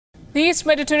The East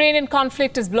Mediterranean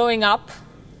conflict is blowing up.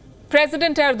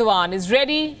 President Erdogan is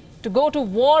ready to go to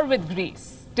war with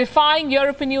Greece, defying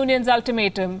European Union's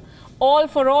ultimatum, all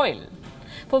for oil.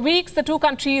 For weeks, the two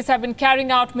countries have been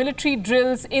carrying out military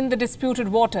drills in the disputed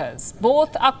waters.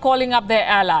 Both are calling up their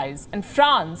allies, and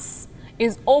France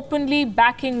is openly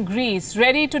backing Greece,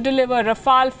 ready to deliver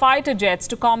Rafale fighter jets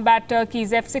to combat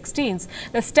Turkey's F-16s.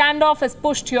 The standoff has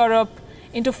pushed Europe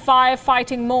into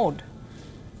firefighting mode.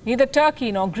 Neither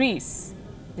Turkey nor Greece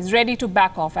is ready to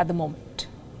back off at the moment.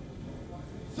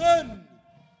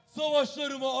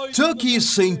 Turkey is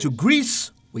saying to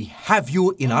Greece, we have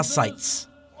you in our sights.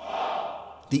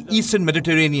 The Eastern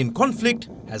Mediterranean conflict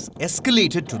has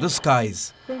escalated to the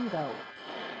skies.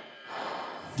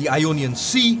 The Ionian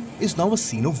Sea is now a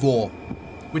scene of war,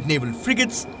 with naval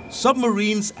frigates,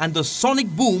 submarines and the sonic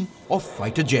boom of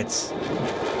fighter jets.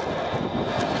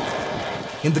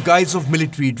 In the guise of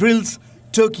military drills,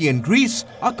 Turkey and Greece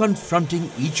are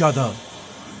confronting each other.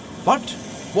 But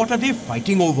what are they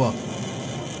fighting over?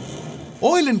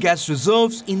 Oil and gas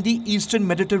reserves in the Eastern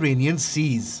Mediterranean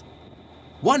seas.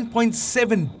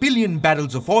 1.7 billion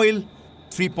barrels of oil,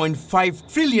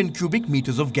 3.5 trillion cubic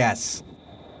meters of gas.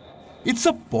 It's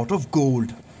a pot of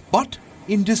gold, but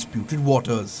in disputed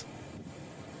waters.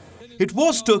 It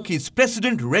was Turkey's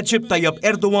President Recep Tayyip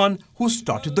Erdogan who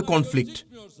started the conflict.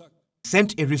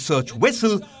 Sent a research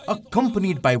vessel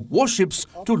accompanied by warships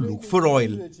to look for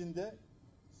oil.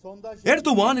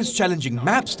 Erdogan is challenging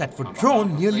maps that were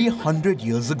drawn nearly 100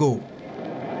 years ago.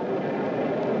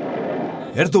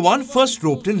 Erdogan first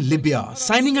roped in Libya,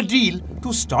 signing a deal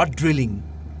to start drilling.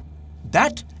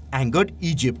 That angered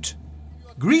Egypt.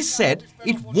 Greece said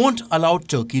it won't allow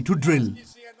Turkey to drill.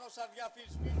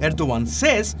 Erdogan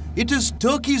says it is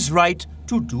Turkey's right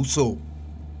to do so.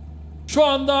 Şu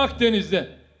anda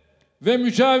Akdeniz'de ve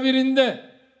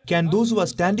mücavirinde Can those who are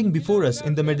standing before us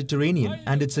in the Mediterranean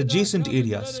and its adjacent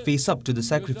areas face up to the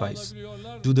sacrifice?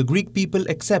 Do the Greek people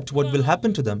accept what will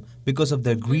happen to them because of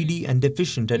their greedy and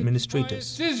deficient administrators?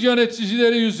 siz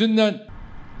yöneticileri yüzünden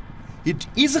It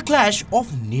is a clash of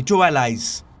NATO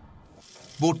allies.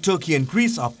 Both Turkey and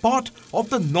Greece are part of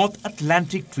the North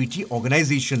Atlantic Treaty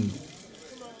Organization.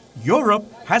 Europe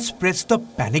has pressed the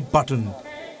panic button.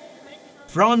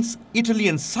 France, Italy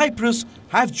and Cyprus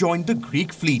have joined the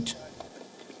Greek fleet.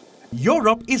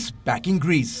 Europe is backing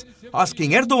Greece,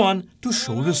 asking Erdogan to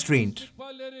show restraint.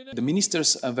 The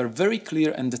ministers were very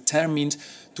clear and determined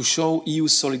to show EU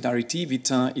solidarity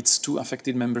with its two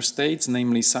affected member states,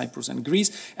 namely Cyprus and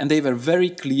Greece, and they were very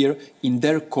clear in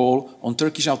their call on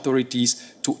Turkish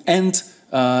authorities to end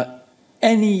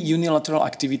any unilateral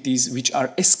activities which are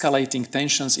escalating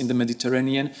tensions in the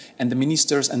Mediterranean, and the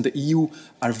ministers and the EU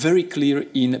are very clear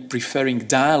in preferring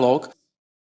dialogue.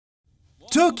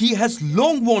 Turkey has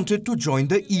long wanted to join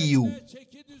the EU,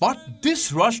 but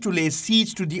this rush to lay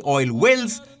siege to the oil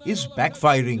wells is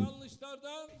backfiring.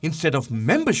 Instead of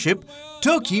membership,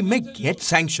 Turkey may get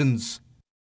sanctions.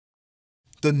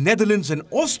 The Netherlands and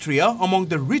Austria, among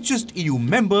the richest EU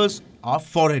members, are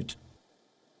for it.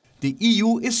 The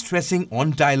EU is stressing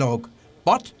on dialogue,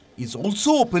 but is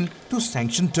also open to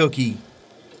sanction Turkey.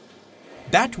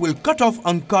 That will cut off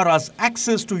Ankara's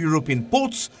access to European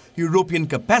ports, European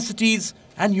capacities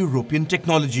and European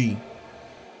technology.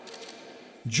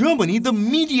 Germany, the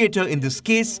mediator in this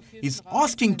case, is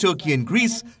asking Turkey and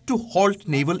Greece to halt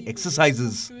naval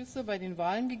exercises.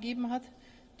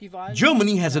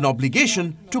 Germany has an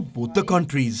obligation to both the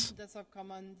countries.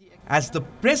 As the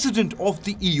president of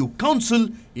the EU Council,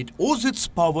 it owes its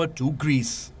power to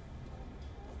Greece.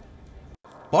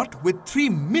 But with 3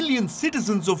 million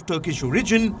citizens of Turkish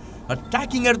origin,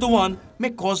 attacking Erdogan may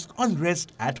cause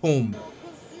unrest at home.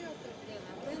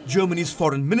 Germany's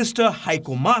Foreign Minister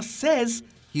Heiko Maas says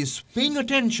he is paying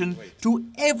attention to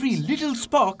every little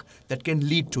spark that can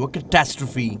lead to a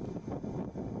catastrophe.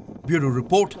 Bureau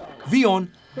Report, WION,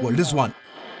 World is One.